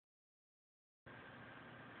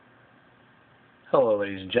Hello,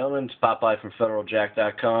 ladies and gentlemen. It's Popeye from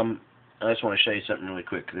FederalJack.com. I just want to show you something really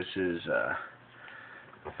quick. This is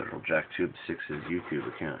Federal Jack Tube 6's YouTube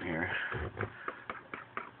account here.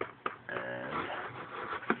 And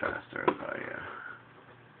faster if I,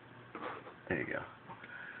 there you go.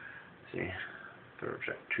 See, Federal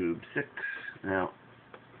Jack Tube 6. Now,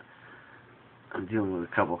 I'm dealing with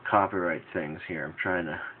a couple of copyright things here. I'm trying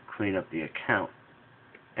to clean up the account.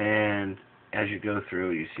 And as you go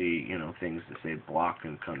through, you see, things that say blocked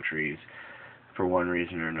in countries for one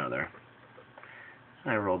reason or another.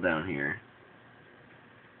 I roll down here,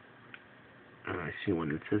 and I see one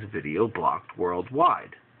that says video blocked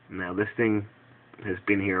worldwide. Now, this thing has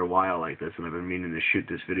been here a while like this, and I've been meaning to shoot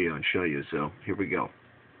this video and show you, so here we go.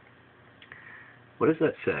 What does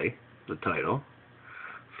that say? The title.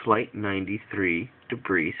 Flight 93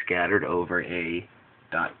 debris scattered over a ...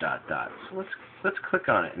 So let's click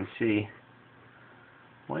on it and see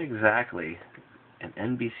what exactly an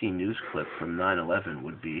NBC News clip from 9/11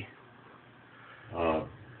 would be.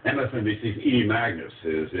 MSNBC's E. Magnus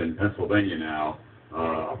is in Pennsylvania now,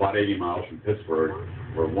 about 80 miles from Pittsburgh,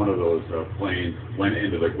 where one of those planes went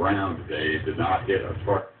into the ground today, did not hit a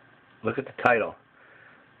truck. Look at the title.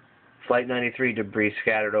 Flight 93 debris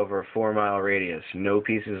scattered over a 4-mile radius. No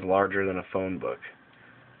pieces larger than a phone book.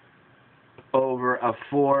 Over a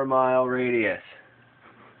 4-mile radius.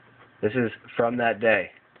 This is from that day.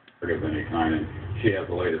 Of any kind, and she has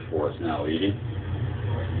the latest for us now, Edie.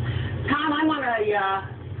 Tom, I'm on a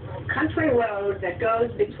country road that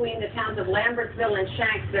goes between the towns of Lambertville and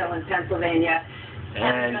Shanksville in Pennsylvania.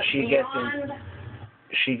 And she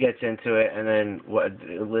gets into it, and then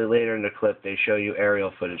later in the clip they show you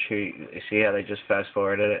aerial footage. Here, you see how they just fast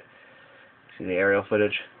forwarded it? See the aerial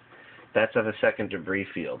footage? That's of a second debris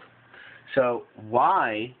field. So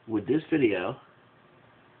why would this video,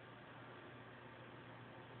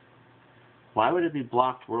 why would it be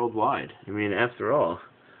blocked worldwide? I mean, after all,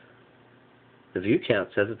 the view count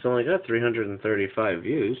says it's only got 335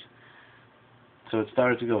 views. So it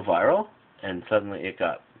started to go viral, and suddenly it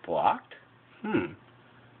got blocked?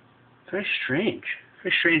 Very strange.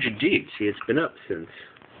 Very strange indeed. See, it's been up since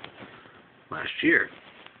last year.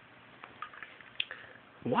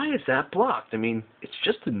 Why is that blocked? I mean, it's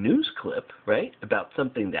just a news clip, right, about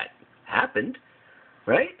something that happened,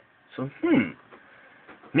 right? So,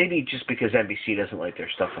 maybe just because NBC doesn't like their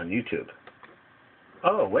stuff on YouTube.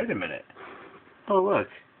 Oh, wait a minute. Oh, look.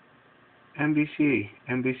 NBC.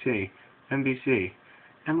 And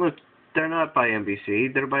look, they're not by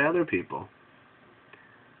NBC, they're by other people.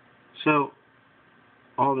 So,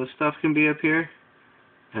 all this stuff can be up here,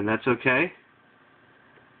 and that's okay?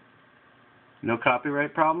 No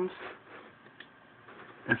copyright problems?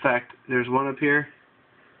 In fact, there's one up here.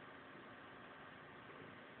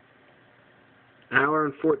 An hour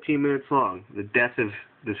and 14 minutes long. The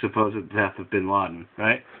supposed death of bin Laden,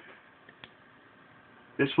 right?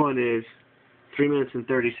 This one is 3 minutes and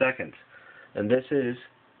 30 seconds. And this is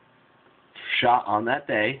shot on that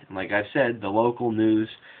day. And like I said, the local news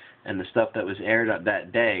and the stuff that was aired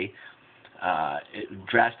that day, it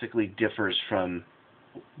drastically differs from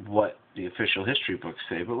what the official history books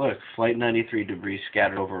say. But look, Flight 93 debris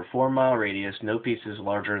scattered over a 4-mile radius, no pieces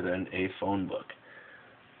larger than a phone book.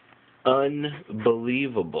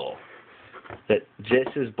 Unbelievable that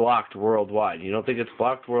this is blocked worldwide. You don't think it's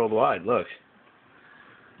blocked worldwide? Look.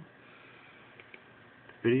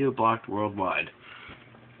 Video blocked worldwide.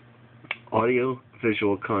 Audio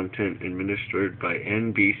visual content administered by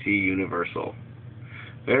NBC Universal.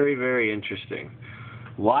 Very, very interesting.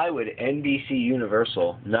 Why would NBC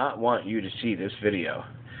Universal not want you to see this video?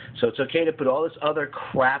 So it's okay to put all this other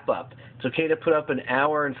crap up. It's okay to put up an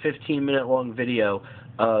hour and 15-minute long video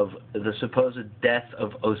of the supposed death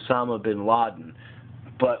of Osama bin Laden.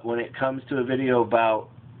 But when it comes to a video about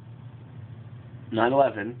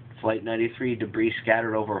 9/11, Flight 93 debris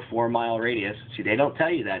scattered over a 4-mile radius. See, they don't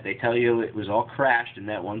tell you that. They tell you it was all crashed in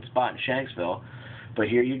that one spot in Shanksville. But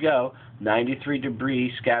here you go. 93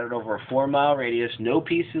 debris scattered over a 4-mile radius. No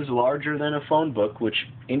pieces larger than a phone book, which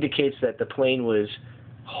indicates that the plane was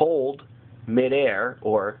holed midair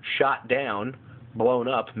or shot down, blown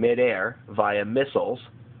up midair via missiles.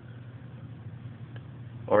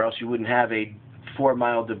 Or else you wouldn't have a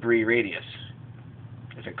 4-mile debris radius.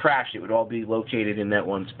 If it crashed, it would all be located in that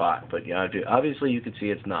one spot. But yeah, obviously you can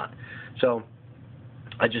see it's not. So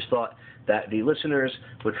I just thought that the listeners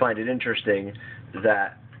would find it interesting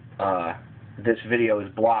that this video is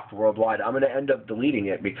blocked worldwide. I'm going to end up deleting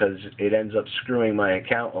it because it ends up screwing my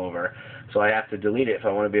account over. So I have to delete it if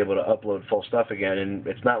I want to be able to upload full stuff again. And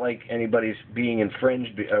it's not like anybody's being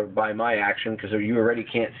infringed by my action because you already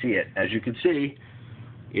can't see it. As you can see,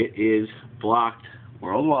 It is blocked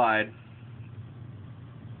worldwide.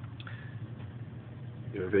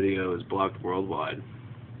 Your video is blocked worldwide.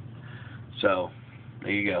 So,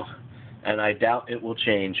 there you go. And I doubt it will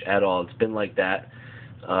change at all. It's been like that.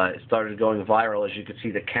 It started going viral. As you could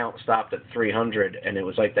see, the count stopped at 300, and it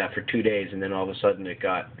was like that for 2 days, and then all of a sudden it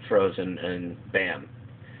got frozen, and bam.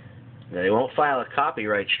 Now, they won't file a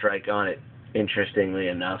copyright strike on it, interestingly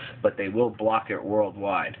enough, but they will block it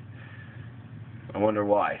worldwide. I wonder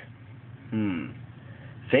why.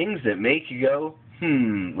 Things that make you go,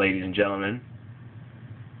 ladies and gentlemen.